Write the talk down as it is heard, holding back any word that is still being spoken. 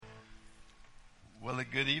Well, a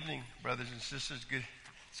good evening, brothers and sisters.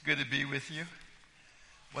 It's good to be with you.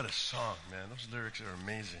 What a song, man. Those lyrics are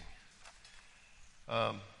amazing.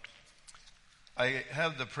 I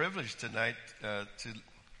have the privilege tonight to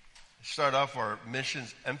start off our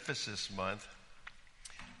Missions Emphasis Month.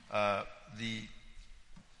 The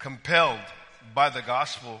Compelled by the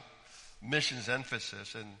Gospel Missions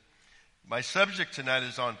Emphasis. And my subject tonight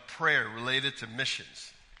is on prayer related to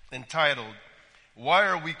missions, entitled, Why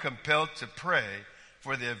Are We Compelled to Pray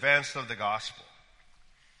for the Advance of the Gospel?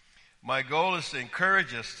 My goal is to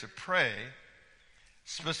encourage us to pray,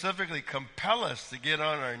 specifically compel us to get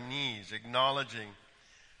on our knees, acknowledging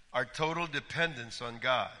our total dependence on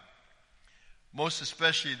God, most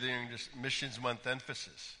especially during this Missions Month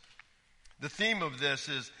emphasis. The theme of this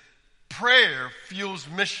is prayer fuels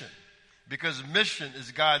mission, because mission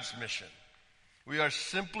is God's mission. We are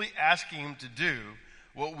simply asking Him to do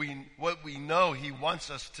what we know He wants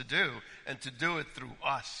us to do, and to do it through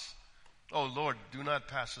us. Oh Lord, do not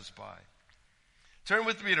pass us by. Turn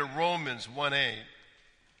with me to Romans 1:8.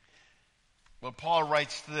 Well, Paul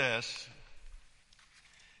writes this.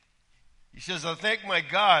 He says, I thank my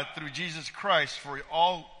God through Jesus Christ for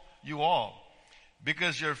you all,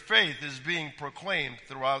 because your faith is being proclaimed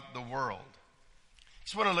throughout the world.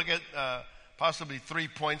 Just want to look at possibly 3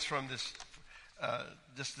 points from this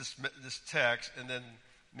text, and then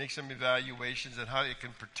make some evaluations on how it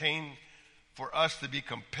can pertain for us to be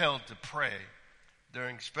compelled to pray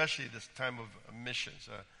during especially this time of missions.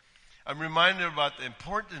 I'm reminded about the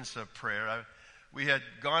importance of prayer. We had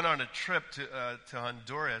gone on a trip to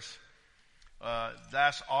Honduras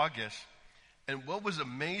last August, and what was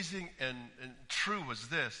amazing and true was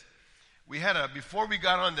this. Before we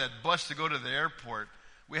got on that bus to go to the airport,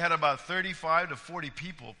 we had about 35 to 40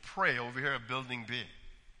 people pray over here at Building B.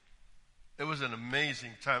 It was an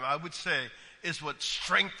amazing time. I would say it's what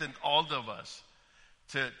strengthened all of us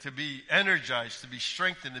to be energized, to be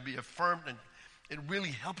strengthened, to be affirmed. And it really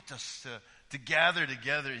helped us to gather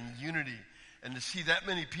together in unity and to see that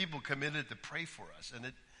many people committed to pray for us.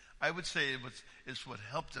 And I would say it's what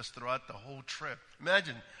helped us throughout the whole trip.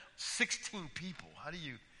 Imagine 16 people. How do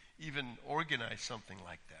you even organize something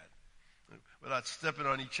like that without stepping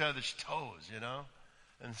on each other's toes,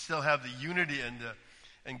 and still have the unity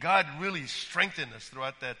and God really strengthened us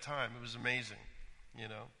throughout that time. It was amazing,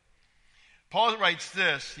 Paul writes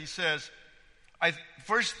this. He says, I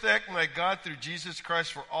first thank my God through Jesus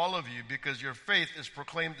Christ for all of you, because your faith is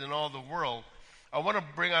proclaimed in all the world. I want to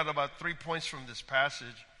bring out about 3 points from this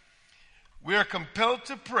passage. We are compelled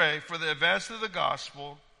to pray for the advance of the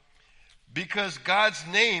gospel because God's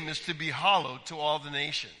name is to be hallowed to all the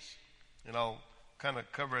nations. And I'll kind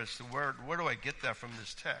of cover as to where do I get that from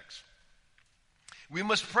this text. We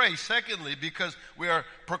must pray, secondly, because we are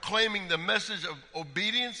proclaiming the message of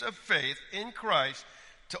obedience of faith in Christ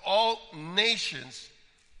to all nations,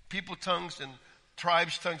 people, tongues, and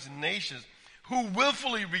tribes, tongues, and nations, who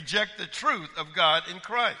willfully reject the truth of God in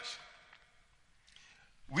Christ.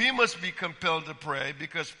 We must be compelled to pray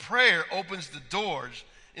because prayer opens the doors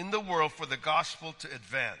in the world for the gospel to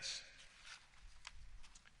advance.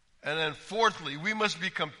 And then fourthly, we must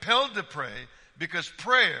be compelled to pray because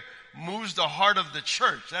prayer moves the heart of the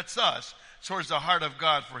church, that's us, towards the heart of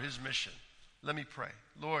God for His mission. Let me pray.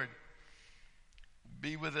 Lord,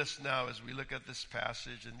 be with us now as we look at this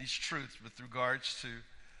passage and these truths with regards to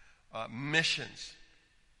missions.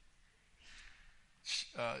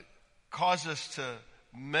 Cause us to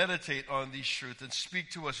meditate on these truths and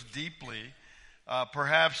speak to us deeply.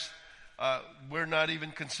 Perhaps we're not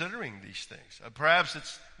even considering these things.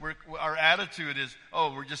 Perhaps our attitude is,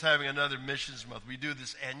 we're just having another missions month. We do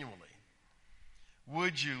this annually.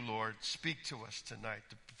 Would you, Lord, speak to us tonight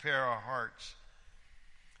to prepare our hearts?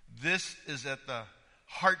 This is at the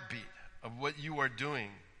heartbeat of what you are doing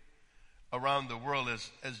around the world.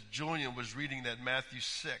 As Julian was reading that Matthew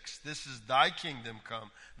 6, this is thy kingdom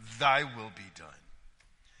come, thy will be done.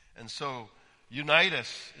 And so unite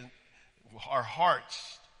us, our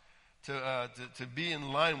hearts, to be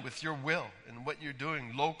in line with your will and what you're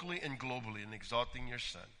doing locally and globally in exalting your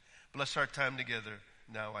Son. Bless our time together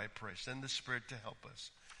now, I pray. Send the Spirit to help us.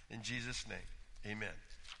 In Jesus' name, amen.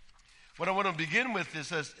 What I want to begin with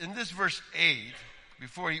is, in this verse 8,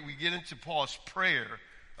 before we get into Paul's prayer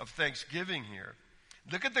of thanksgiving here,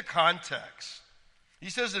 look at the context. He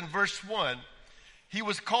says in verse 1, he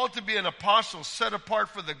was called to be an apostle set apart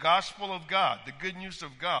for the gospel of God, the good news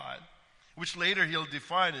of God, which later he'll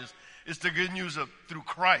define is the good news of through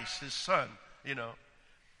Christ, His Son,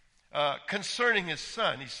 concerning His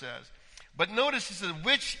Son, he says. But notice he says,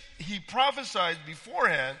 which he prophesied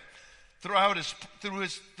beforehand through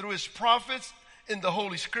his prophets in the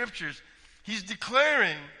Holy Scriptures, he's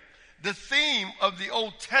declaring the theme of the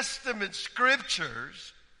Old Testament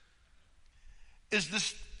scriptures is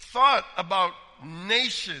this thought about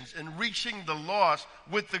nations and reaching the lost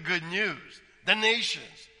with the good news. The nations,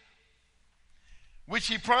 which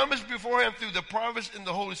he promised beforehand through the prophets in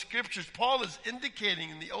the Holy Scriptures. Paul is indicating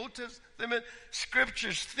in the Old Testament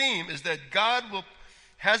Scriptures theme is that God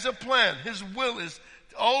has a plan. His will is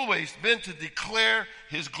always been to declare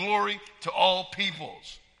his glory to all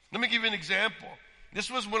peoples. Let me give you an example.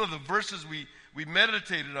 This was one of the verses we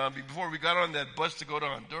meditated on before we got on that bus to go to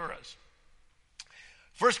Honduras.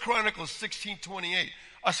 1 Chronicles 16:28.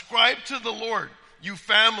 Ascribe to the Lord, you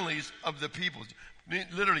families of the peoples.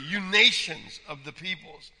 Literally, you nations of the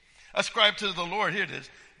peoples. Ascribe to the Lord, here it is,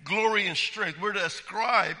 glory and strength. We're to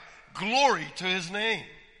ascribe glory to his name.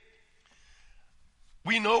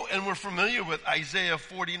 We know and we're familiar with Isaiah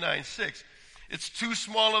 49:6. It's too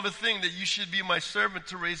small of a thing that you should be my servant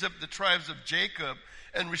to raise up the tribes of Jacob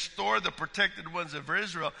and restore the protected ones of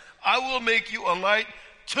Israel. I will make you a light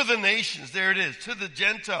to the nations. There it is. To the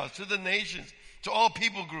Gentiles, to the nations, to all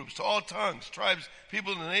people groups, to all tongues, tribes,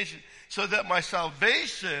 people in the nation, so that my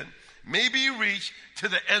salvation may be reached to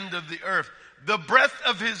the end of the earth. The breadth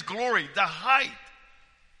of his glory, the height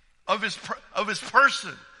of his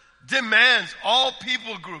person demands all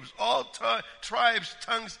people groups, all tribes,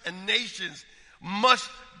 tongues, and nations must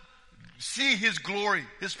see his glory,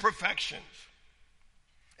 his perfections.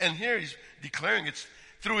 And here he's declaring it's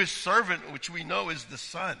through his servant, which we know is the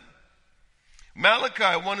Son. Malachi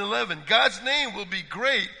 1:11, God's name will be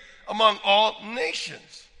great among all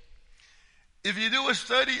nations. If you do a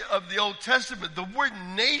study of the Old Testament, the word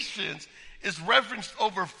nations is referenced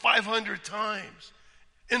over 500 times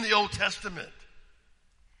in the Old Testament.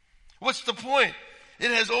 What's the point? It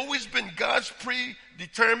has always been God's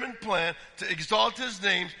predetermined plan to exalt his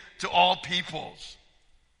name to all peoples.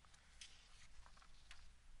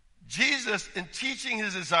 Jesus, in teaching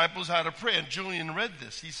his disciples how to pray, and Julian read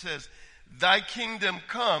this, he says, thy kingdom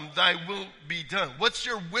come, thy will be done. What's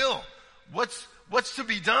your will? What's to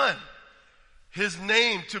be done? His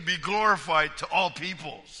name to be glorified to all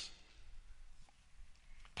peoples.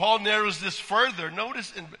 Paul narrows this further.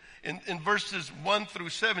 Notice in verses 1 through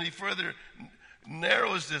 7, he further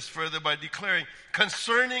narrows this further by declaring,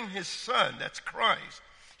 concerning his Son, that's Christ,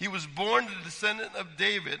 he was born the descendant of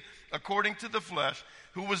David according to the flesh,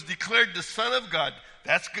 who was declared the Son of God.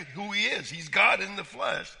 That's who he is. He's God in the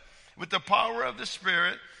flesh, with the power of the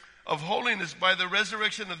Spirit of holiness by the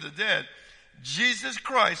resurrection of the dead. Jesus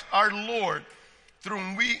Christ, our Lord, through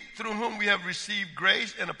whom we have received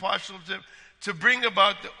grace and apostleship to bring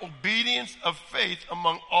about the obedience of faith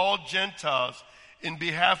among all Gentiles in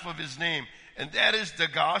behalf of his name. And that is the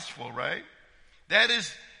gospel, right? That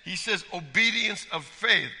is, he says, obedience of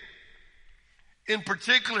faith. In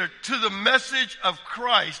particular, to the message of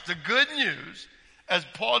Christ, the good news, as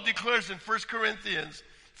Paul declares in 1 Corinthians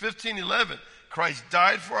 15:11, Christ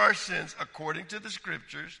died for our sins according to the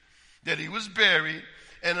scriptures, that he was buried,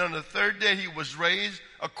 and on the third day he was raised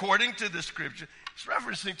according to the scripture. It's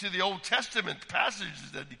referencing to the Old Testament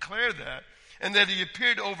passages that declare that, and that he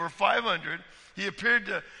appeared to over 500. He appeared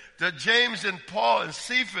to James and Paul and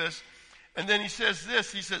Cephas, and then he says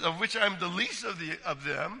this, he says, of which I'm the least of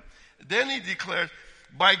them. Then he declares,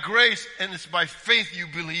 by grace, and it's by faith you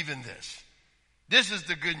believe in this. This is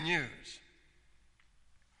the good news.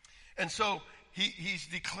 And so he's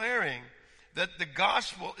declaring that the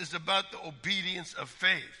gospel is about the obedience of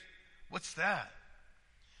faith. What's that?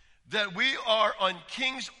 That we are on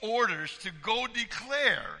King's orders to go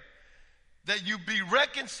declare that you be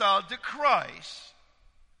reconciled to Christ,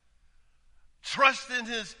 trust in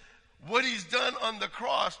what he's done on the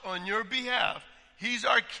cross on your behalf. He's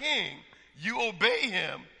our King. You obey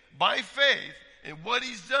him by faith in what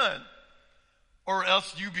he's done, or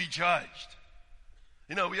else you be judged.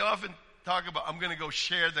 You know, we often talk about, I'm going to go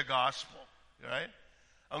share the gospel, right?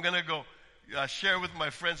 I'm going to go share with my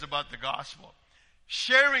friends about the gospel.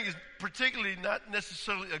 Sharing is particularly not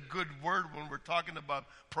necessarily a good word when we're talking about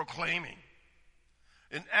proclaiming.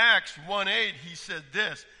 In Acts 1:8, he said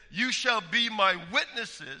this, you shall be my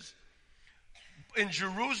witnesses in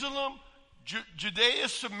Jerusalem, Judea,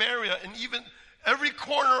 Samaria, and even every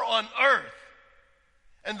corner on earth.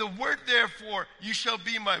 And the word, therefore, you shall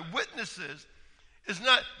be my witnesses, is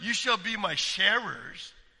not you shall be my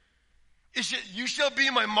sharers. It's you shall be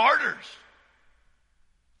my martyrs.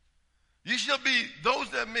 You shall be those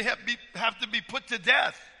that may have to be put to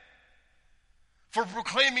death for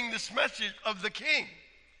proclaiming this message of the King.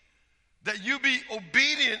 That you be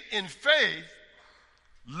obedient in faith,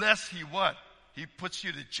 lest he what? He puts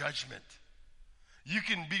you to judgment. You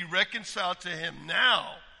can be reconciled to him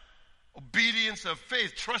now obedience of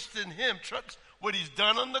faith. Trust in him. Trust what he's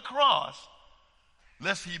done on the cross,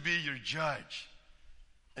 lest he be your judge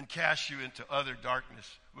and cast you into utter darkness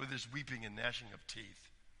where there's weeping and gnashing of teeth.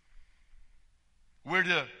 We're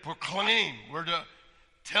to proclaim. We're to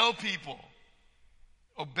tell people,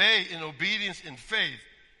 obey in obedience in faith,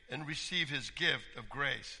 and receive his gift of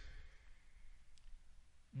grace.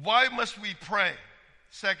 Why must we pray?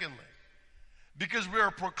 Secondly, because we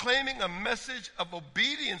are proclaiming a message of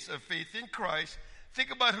obedience of faith in Christ.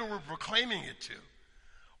 Think about who we're proclaiming it to.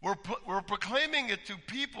 We're proclaiming it to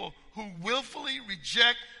people who willfully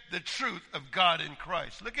reject the truth of God in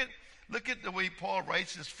Christ. Look at the way Paul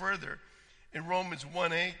writes this further in Romans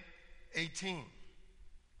 1:18.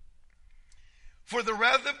 For the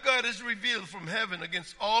wrath of God is revealed from heaven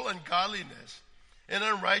against all ungodliness and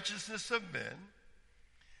unrighteousness of men,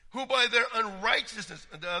 who by their unrighteousness,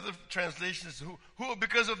 and the other translations, who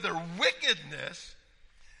because of their wickedness,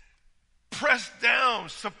 press down,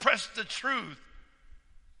 suppress the truth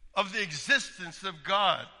of the existence of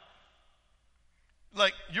God.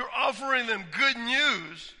 Like, you're offering them good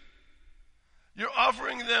news. You're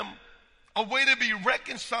offering them a way to be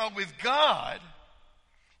reconciled with God.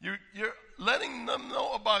 You're letting them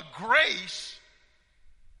know about grace,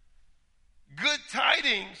 good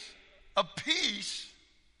tidings of peace.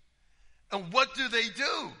 And what do?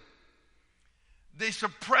 They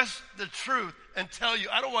suppress the truth and tell you,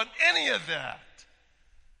 I don't want any of that.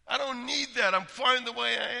 I don't need that. I'm fine the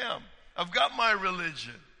way I am. I've got my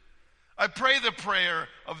religion. I pray the prayer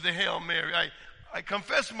of the Hail Mary. I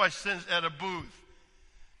confess my sins at a booth.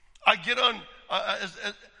 I get on,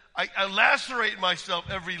 I lacerate myself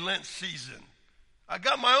every Lent season. I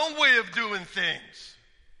got my own way of doing things.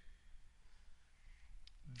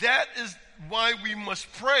 That is why we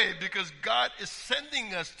must pray, because God is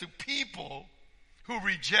sending us to people who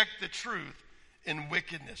reject the truth in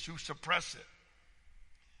wickedness, who suppress it.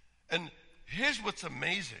 And here's what's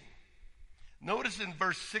amazing. Notice in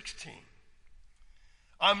verse 16.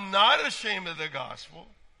 I'm not ashamed of the gospel,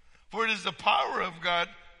 for it is the power of God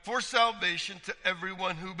for salvation to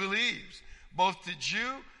everyone who believes, both to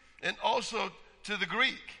Jew and also to the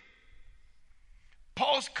Greek.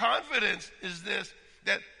 Paul's confidence is this,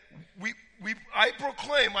 that I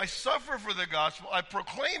proclaim, I suffer for the gospel, I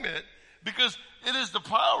proclaim it because it is the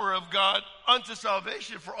power of God unto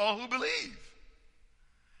salvation for all who believe.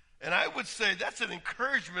 And I would say that's an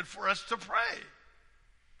encouragement for us to pray,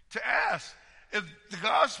 to ask. If the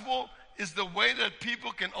gospel is the way that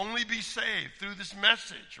people can only be saved through this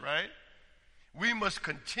message, right? We must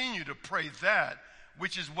continue to pray that,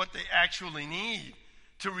 which is what they actually need,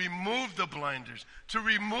 to remove the blinders, to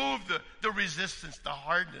remove the resistance, the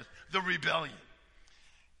hardness, the rebellion.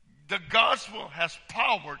 The gospel has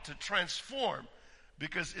power to transform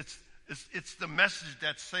because it's the message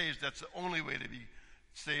that saves. That's the only way to be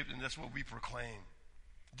saved, and that's what we proclaim.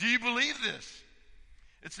 Do you believe this?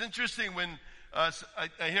 It's interesting when I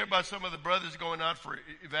hear about some of the brothers going out for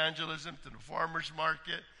evangelism to the farmer's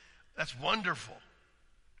market. That's wonderful.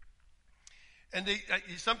 And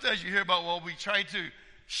sometimes you hear about, well, we try to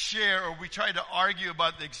share or we try to argue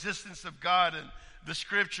about the existence of God and the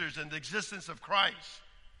scriptures and the existence of Christ.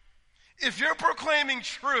 If you're proclaiming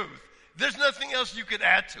truth, there's nothing else you could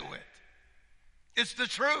add to it. It's the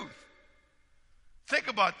truth. Think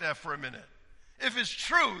about that for a minute. If it's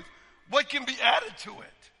truth, what can be added to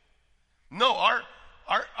it? No,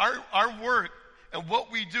 our work and what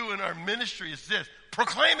we do in our ministry is this: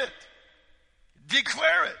 proclaim it,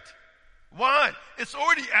 declare it. Why? It's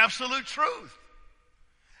already absolute truth.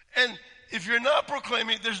 And if you're not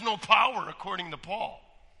proclaiming it, there's no power, according to Paul.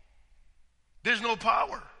 There's no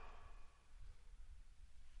power.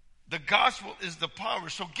 The gospel is the power.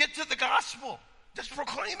 So get to the gospel. Just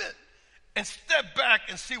proclaim it. And step back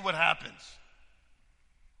and see what happens.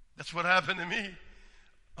 That's what happened to me.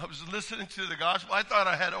 I was listening to the gospel. I thought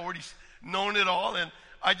I had already known it all. And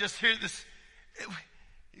I just hear this.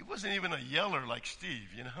 He wasn't even a yeller like Steve,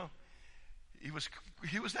 you know. He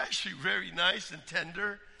was actually very nice and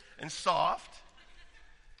tender and soft.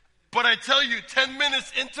 But I tell you, 10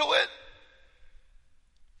 minutes into it,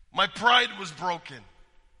 my pride was broken.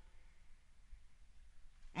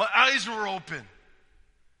 My eyes were open.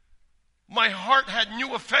 My heart had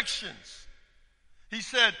new affections. He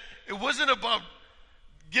said it wasn't about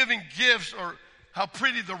giving gifts or how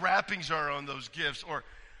pretty the wrappings are on those gifts or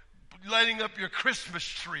lighting up your Christmas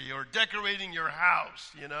tree or decorating your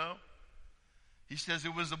house, you know. He says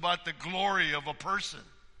it was about the glory of a person.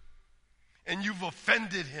 And you've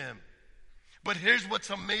offended him. But here's what's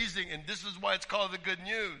amazing, and this is why it's called the good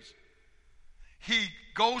news. He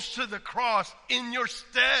goes to the cross in your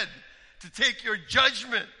stead to take your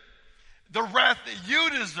judgment. the wrath that you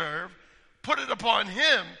deserve, put it upon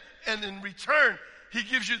him, and in return, he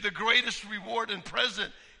gives you the greatest reward and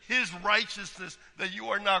present, his righteousness that you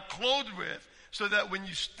are now clothed with, so that when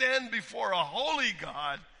you stand before a holy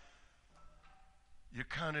God, you're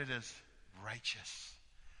counted as righteous,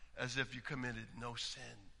 as if you committed no sin.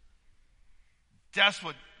 That's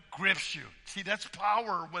what grips you. See, that's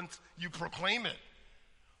power once you proclaim it.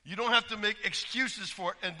 You don't have to make excuses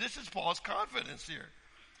for it. And this is Paul's confidence here.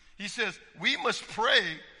 He says, we must pray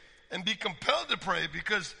and be compelled to pray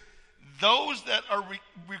because those that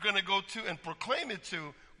we're going to go to and proclaim it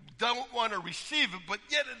to don't want to receive it. But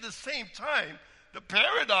yet at the same time, the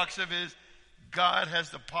paradox of it is God has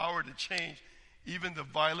the power to change even the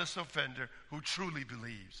vilest offender who truly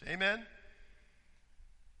believes. Amen?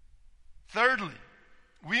 Thirdly,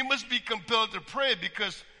 we must be compelled to pray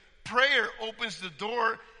because prayer opens the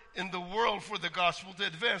door in the world for the gospel to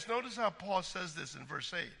advance. Notice how Paul says this in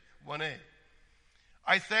verse 8, 1a.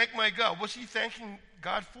 I thank my God. What's he thanking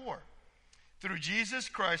God for? Through Jesus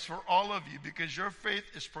Christ for all of you, because your faith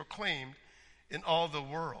is proclaimed in all the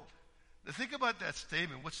world. Now think about that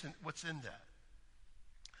statement. What's in that?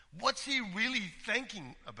 What's he really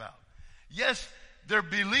thinking about? Yes, their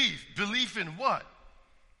belief. Belief in what?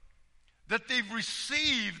 That they've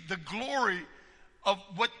received the glory of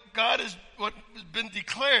what has been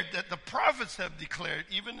declared, that the prophets have declared,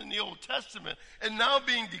 even in the Old Testament, and now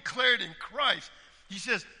being declared in Christ. He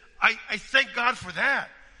says, I thank God for that.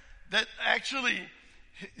 That actually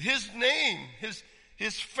his name,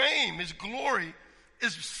 his fame, his glory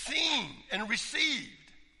is seen and received.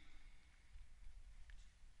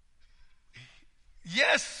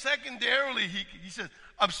 Yes, secondarily, he says,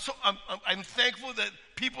 I'm thankful that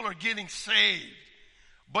people are getting saved.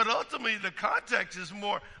 But ultimately, the context is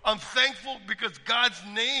more, I'm thankful because God's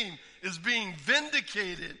name is being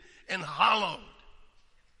vindicated and hallowed.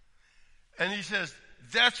 And he says,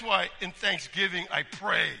 that's why in Thanksgiving I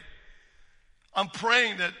pray. I'm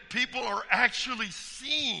praying that people are actually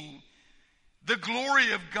seeing the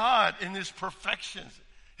glory of God in his perfections,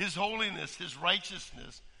 his holiness, his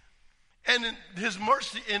righteousness, and in his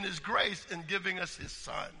mercy and his grace in giving us his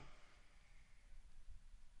son.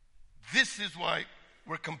 This is why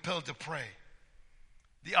we're compelled to pray.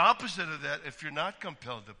 The opposite of that, if you're not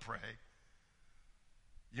compelled to pray,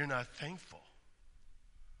 you're not thankful.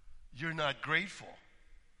 You're not grateful.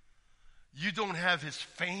 You don't have his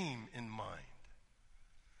fame in mind.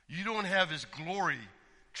 You don't have his glory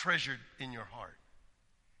treasured in your heart.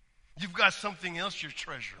 You've got something else you're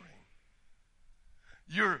treasuring.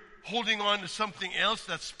 You're holding on to something else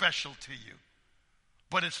that's special to you,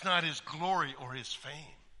 but it's not his glory or his fame.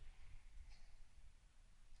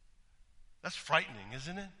 That's frightening,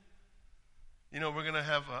 isn't it? You know, we're going to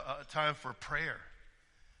have a time for prayer.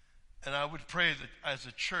 And I would pray that as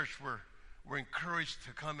a church, we're encouraged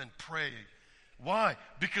to come and pray. Why?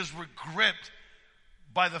 Because we're gripped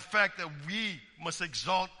by the fact that we must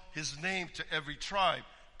exalt his name to every tribe,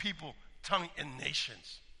 people, tongue, and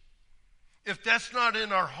nations. If that's not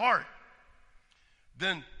in our heart,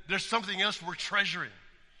 then there's something else we're treasuring.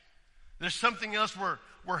 There's something else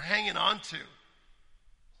we're hanging on to.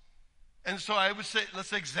 And so I would say,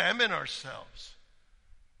 let's examine ourselves.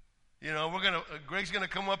 You know, Greg's going to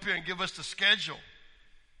come up here and give us the schedule.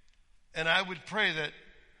 And I would pray that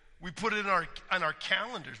we put it on our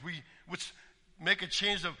calendars. We would make a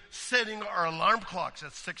change of setting our alarm clocks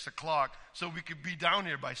at 6 o'clock so we could be down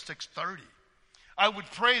here by 6:30. I would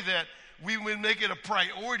pray that we would make it a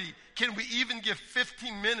priority. Can we even give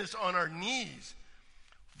 15 minutes on our knees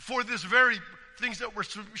for this very things that we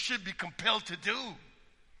should be compelled to do?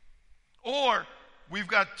 Or we've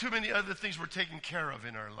got too many other things we're taking care of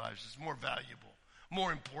in our lives. It's more valuable,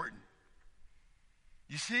 more important.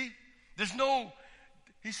 You see?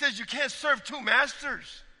 He says you can't serve two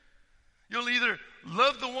masters. You'll either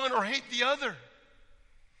love the one or hate the other.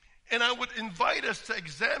 And I would invite us to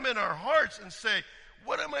examine our hearts and say,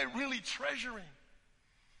 what am I really treasuring?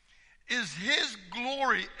 Is his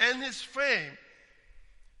glory and his fame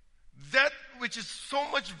that which is so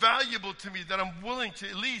much valuable to me that I'm willing to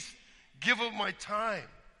at least give up my time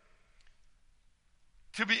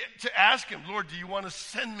to ask him, Lord, do you want to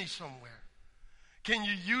send me somewhere? Can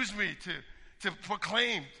you use me to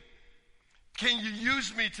proclaim? Can you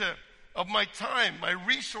use me of my time, my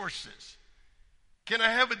resources? Can I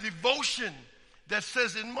have a devotion that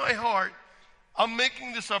says in my heart, I'm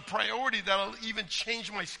making this a priority that I'll even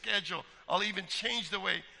change my schedule. I'll even change the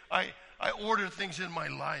way I order things in my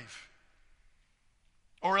life.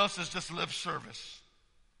 Or else it's just lip service.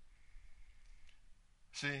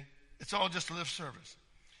 See, it's all just lip service.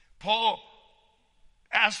 Paul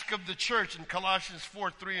ask of the church in Colossians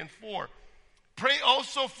 4:3-4. Pray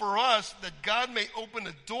also for us that God may open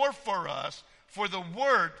a door for us for the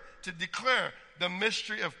word to declare the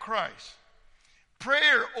mystery of Christ.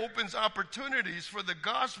 Prayer opens opportunities for the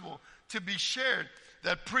gospel to be shared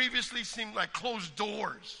that previously seemed like closed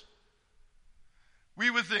doors. We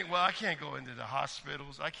would think, well, I can't go into the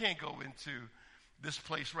hospitals. I can't go into this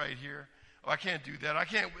place right here. Oh, I can't do that. I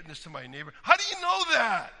can't witness to my neighbor. How do you know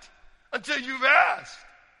that until you've asked?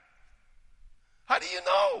 How do you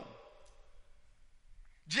know?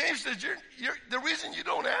 James says, the reason you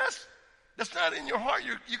don't ask, that's not in your heart.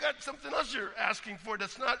 You got something else you're asking for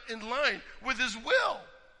that's not in line with his will.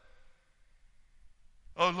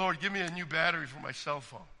 Oh, Lord, give me a new battery for my cell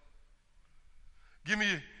phone. Give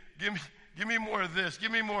me more of this.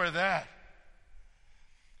 Give me more of that.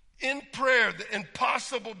 In prayer, the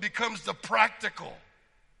impossible becomes the practical.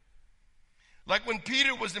 Like when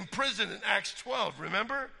Peter was in prison in Acts 12,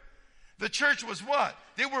 remember? The church was what?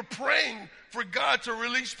 They were praying for God to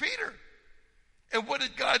release Peter. And what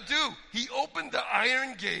did God do? He opened the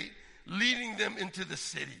iron gate, leading them into the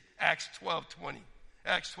city. Acts 12:20.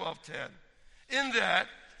 Acts 12:10. In that,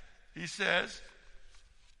 he says,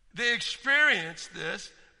 they experienced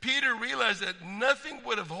this. Peter realized that nothing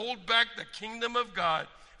would have held back the kingdom of God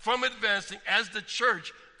from advancing as the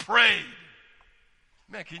church prayed.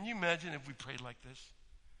 Man, can you imagine if we prayed like this?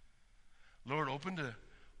 Lord, open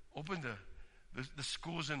the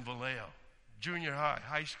schools in Vallejo, junior high,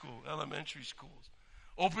 high school, elementary schools.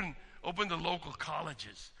 Open the local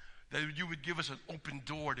colleges, that you would give us an open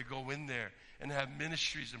door to go in there and have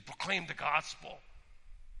ministries and proclaim the gospel.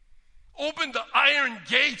 Open the iron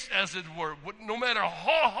gates, as it were, no matter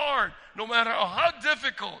how hard, no matter how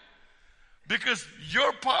difficult, because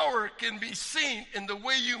your power can be seen in the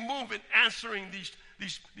way you move in answering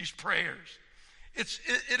these prayers.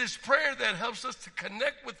 It is prayer that helps us to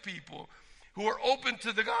connect with people who are open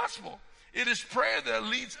to the gospel. It is prayer that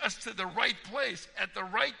leads us to the right place at the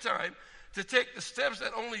right time to take the steps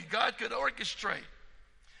that only God could orchestrate.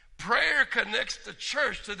 Prayer connects the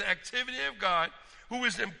church to the activity of God, who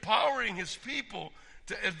is empowering his people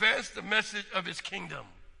to advance the message of his kingdom.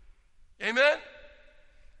 Amen?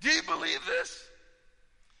 Do you believe this?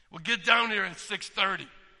 Well, get down here at 6:30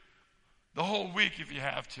 the whole week if you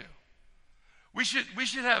have to. We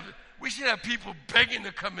should have people begging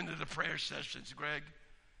to come into the prayer sessions, Greg.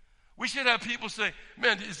 We should have people say,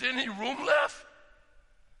 man, is there any room left?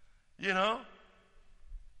 You know?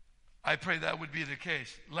 I pray that would be the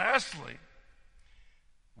case. Lastly,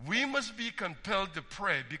 we must be compelled to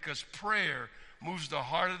pray because prayer moves the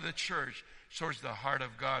heart of the church towards the heart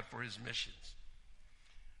of God for his missions.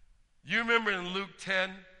 You remember in Luke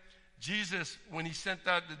 10, Jesus, when he sent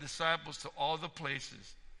out the disciples to all the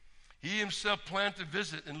places, he himself planned to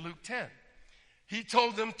visit in Luke 10. He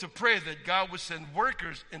told them to pray that God would send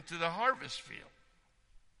workers into the harvest field.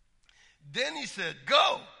 Then he said,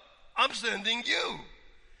 go, I'm sending you,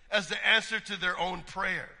 as the answer to their own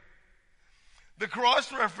prayer. The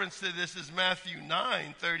cross-reference to this is Matthew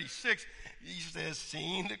 9:36. He says,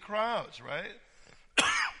 seeing the crowds, right?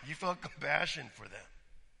 He felt compassion for them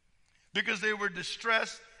because they were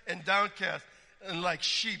distressed and downcast and like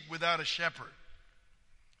sheep without a shepherd.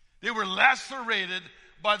 They were lacerated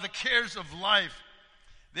by the cares of life.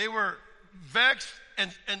 They were vexed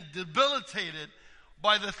and debilitated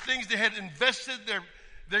by the things they had invested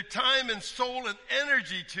their time and soul and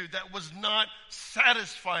energy to that was not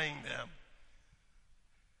satisfying them.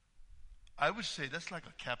 I would say that's like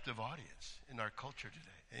a captive audience in our culture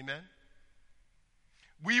today. Amen?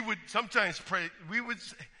 We would sometimes pray, we would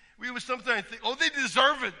sometimes think, oh, they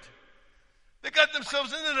deserve it. They got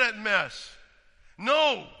themselves into that mess.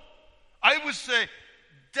 No. I would say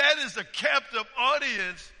that is a captive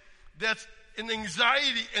audience that's in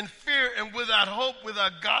anxiety and fear and without hope,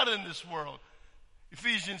 without God in this world.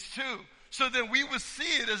 Ephesians 2. So then we would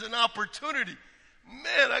see it as an opportunity.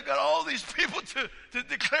 Man, I got all these people to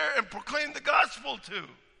declare and proclaim the gospel to.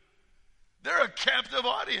 They're a captive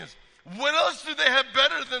audience. What else do they have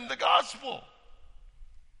better than the gospel?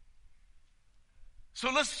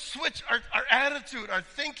 So let's switch our attitude, our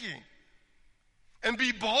thinking, and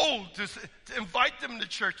be bold to invite them to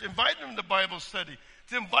church, invite them to Bible study,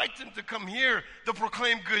 to invite them to come here to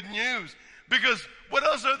proclaim good news. Because what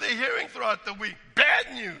else are they hearing throughout the week?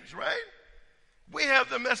 Bad news, right? We have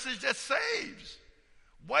the message that saves.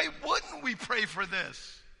 Why wouldn't we pray for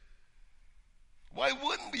this? Why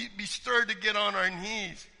wouldn't we be stirred to get on our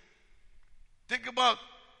knees? Think about,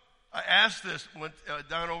 I asked this when,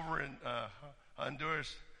 down over in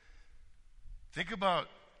Honduras. Think about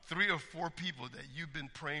 3 or 4 people that you've been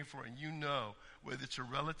praying for and you know, whether it's a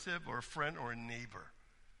relative or a friend or a neighbor.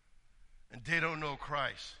 and they don't know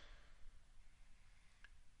Christ.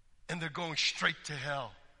 And they're going straight to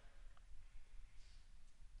hell.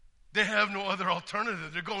 They have no other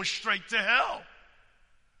alternative. They're going straight to hell.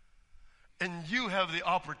 And you have the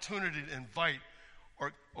opportunity to invite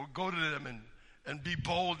or go to them and be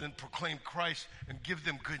bold and proclaim Christ and give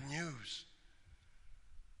them good news.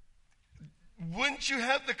 Wouldn't you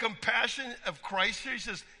have the compassion of Christ here? He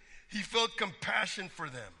says he felt compassion for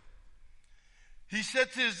them. He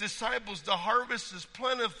said to his disciples, the harvest is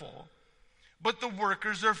plentiful, but the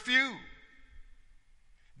workers are few.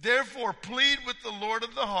 Therefore, plead with the Lord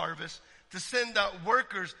of the harvest to send out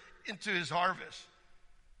workers into his harvest.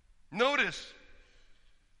 Notice,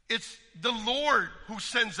 it's the Lord who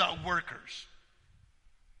sends out workers.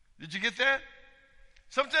 Did you get that?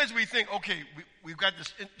 Sometimes we think, okay, we've got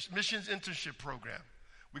this missions internship program.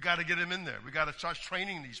 We got to get them in there. We got to start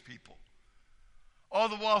training these people. All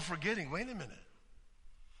the while forgetting, wait a minute.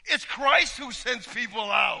 It's Christ who sends people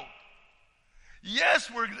out. Yes,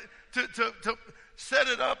 we're to set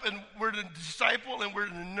it up, and we're to disciple, and we're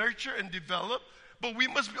to nurture and develop, but we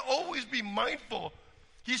must always be mindful.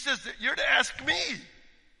 He says that you're to ask me.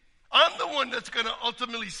 I'm the one that's going to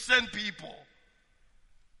ultimately send people.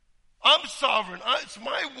 I'm sovereign. It's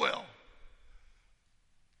my will.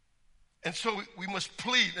 And so we must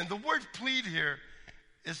plead. And the word plead here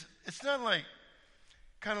it's not like,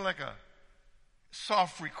 kind of like a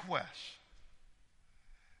soft request.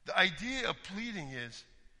 The idea of pleading is,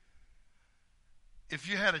 if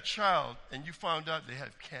you had a child and you found out they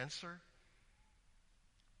had cancer,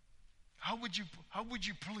 how would you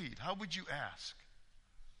plead? How would you ask?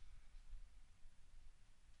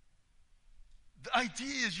 The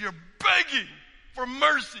idea is you're begging for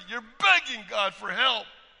mercy. You're begging God for help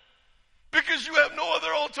because you have no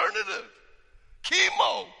other alternative.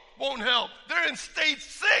 Chemo won't help. They're in stage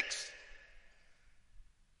 6.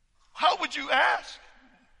 How would you ask?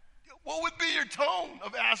 What would be your tone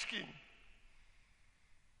of asking?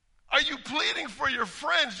 Are you pleading for your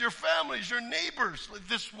friends, your families, your neighbors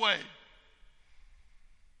this way?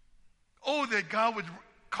 Oh, that God would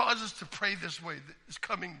cause us to pray this way, this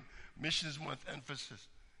coming Missions Month emphasis.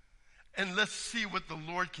 And let's see what the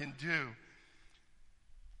Lord can do.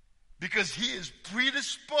 Because he is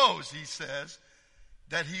predisposed, he says,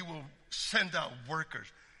 that he will send out workers.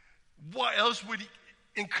 Why else would he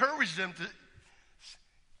encourage them to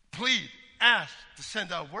plead, ask to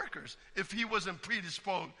send out workers if he wasn't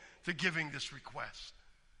predisposed to giving this request?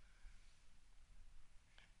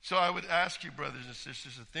 So I would ask you, brothers and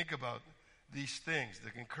sisters, to think about these things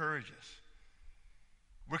that encourage us.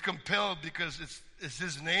 We're compelled because it's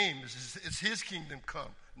his name, it's his kingdom come,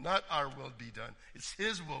 not our will be done. It's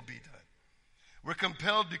his will be done. We're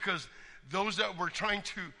compelled because those that we're trying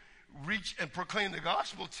to reach and proclaim the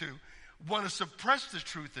gospel to want to suppress the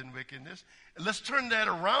truth and wickedness. And let's turn that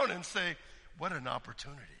around and say, what an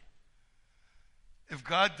opportunity. If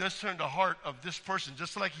God does turn the heart of this person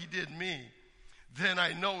just like he did me, then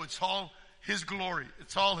I know it's all his glory.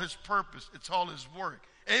 It's all his purpose. It's all his work.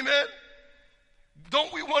 Amen?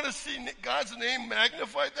 Don't we want to see God's name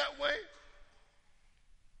magnified that way?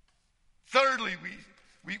 Thirdly,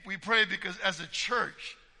 we pray because as a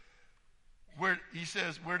church, he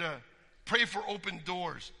says we're to pray for open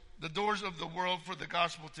doors, the doors of the world for the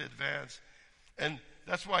gospel to advance. And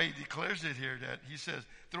that's why he declares it here, that he says,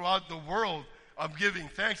 throughout the world, I'm giving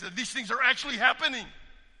thanks that these things are actually happening.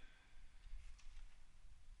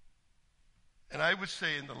 And I would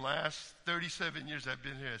say in the last 37 years I've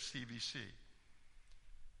been here at CBC,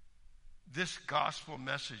 this gospel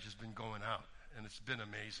message has been going out, and it's been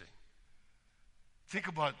amazing. Think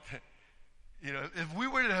about, if we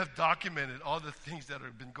were to have documented all the things that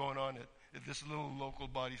have been going on at this little local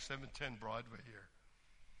body, 710 Broadway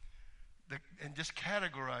here, and just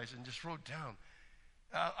categorized and just wrote down,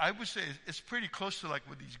 I would say it's pretty close to like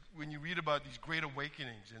when you read about these great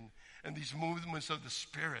awakenings and these movements of the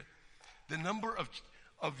Spirit, the number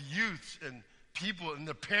of youths and people and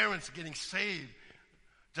their parents getting saved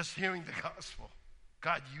just hearing the gospel,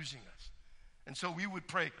 God using us. And so we would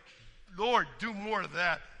pray, Lord, do more of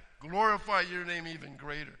that. Glorify your name even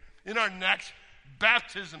greater. In our next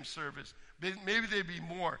baptism service, maybe there'd be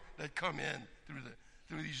more that come in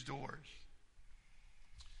through these doors.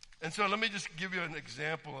 And so let me just give you an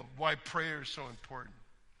example of why prayer is so important.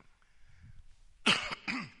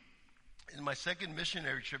 In my second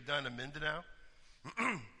missionary trip down to Mindanao,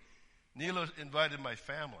 Nilo invited my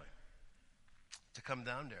family to come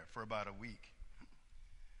down there for about a week.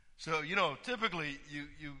 So, typically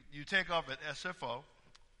you take off at SFO.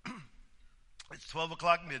 It's 12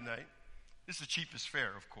 o'clock midnight. This is the cheapest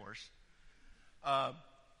fare, of course.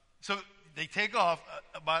 So they take off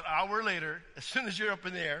about an hour later, as soon as you're up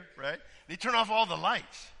in the air, right? They turn off all the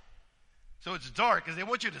lights. So it's dark because they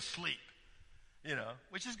want you to sleep,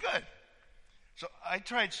 which is good. So I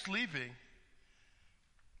tried sleeping,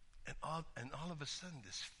 and all of a sudden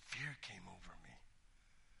this fear came over me.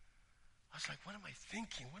 I was like, what am I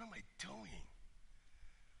thinking? What am I doing?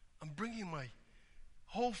 I'm bringing my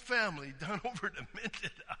whole family down over to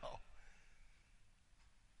Mindanao.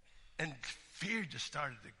 And fear just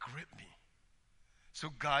started to grip me. So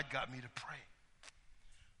God got me to pray.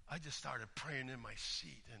 I just started praying in my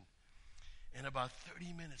seat. And about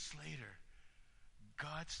 30 minutes later,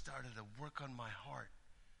 God started to work on my heart.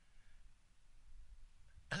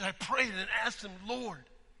 And I prayed and asked him, Lord,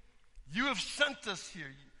 you have sent us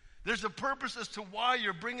here. There's a purpose as to why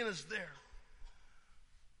you're bringing us there.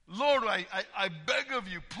 Lord, I beg of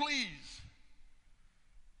you, please,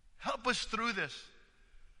 help us through this.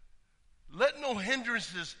 Let no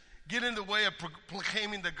hindrances get in the way of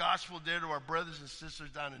proclaiming the gospel there to our brothers and sisters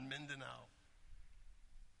down in Mindanao.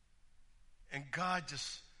 And God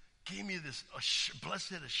just gave me this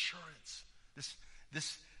blessed assurance,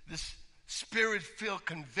 this spirit-filled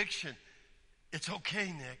conviction. It's okay,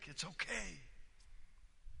 Nick. It's okay.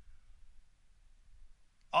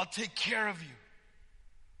 I'll take care of you.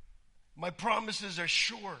 My promises are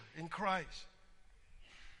sure in Christ.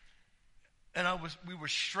 And we were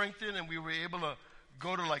strengthened, and we were able to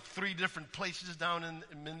go to like 3 different places down in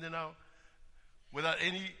Mindanao without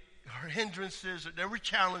any hindrances. There were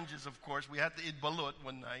challenges, of course. We had to eat balut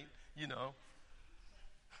one night,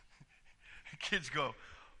 Kids go,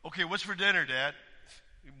 okay, what's for dinner, Dad?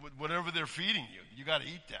 Whatever they're feeding you, you got to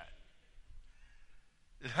eat that.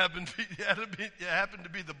 It happened to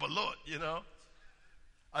be the balut,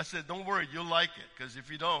 I said, don't worry, you'll like it, because if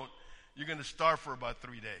you don't, you're going to starve for about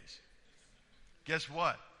 3 days. Guess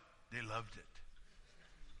what? They loved it.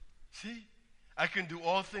 See? I can do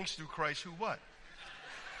all things through Christ who what?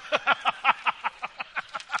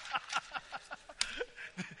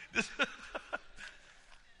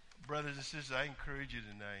 Brothers and sisters, I encourage you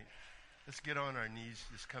tonight. Let's get on our knees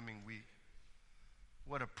this coming week.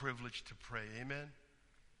 What a privilege to pray. Amen?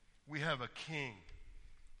 We have a king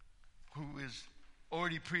who is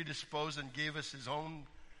already predisposed and gave us his own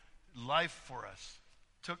life for us,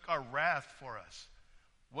 took our wrath for us.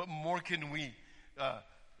 What more can we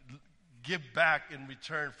give back in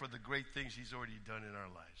return for the great things he's already done in our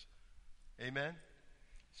lives? Amen?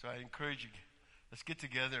 So I encourage you, let's get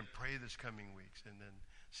together and pray this coming weeks and then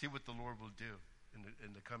see what the Lord will do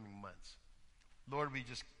in the coming months. Lord, we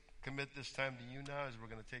just commit this time to you now as we're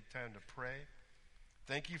going to take time to pray.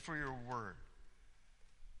 Thank you for your word.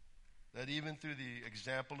 That even through the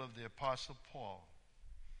example of the Apostle Paul,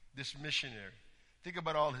 this missionary, think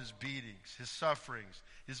about all his beatings, his sufferings,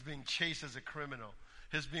 his being chased as a criminal,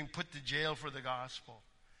 his being put to jail for the gospel.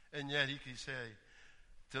 And yet he can say,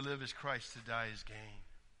 to live is Christ, to die is gain.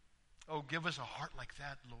 Oh, give us a heart like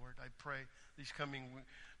that, Lord. I pray these coming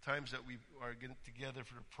times that we are getting together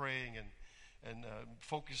for praying and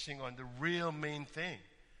focusing on the real main thing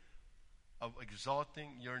of exalting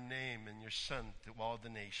your name and your Son to all the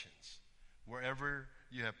nations, wherever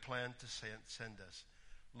you have planned to send us.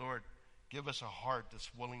 Lord, give us a heart that's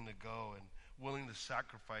willing to go and willing to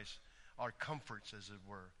sacrifice our comforts, as it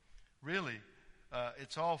were. Really,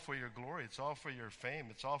 it's all for your glory. It's all for your fame.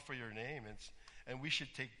 It's all for your name. And we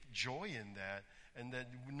should take joy in that, and that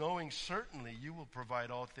knowing certainly you will provide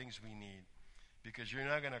all things we need, because you're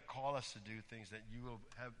not going to call us to do things that you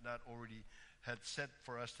have not already had set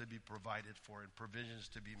for us to be provided for and provisions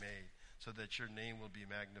to be made so that your name will be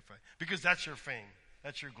magnified. Because that's your fame.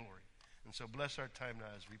 That's your glory. And so bless our time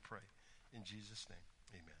now as we pray. In Jesus' name.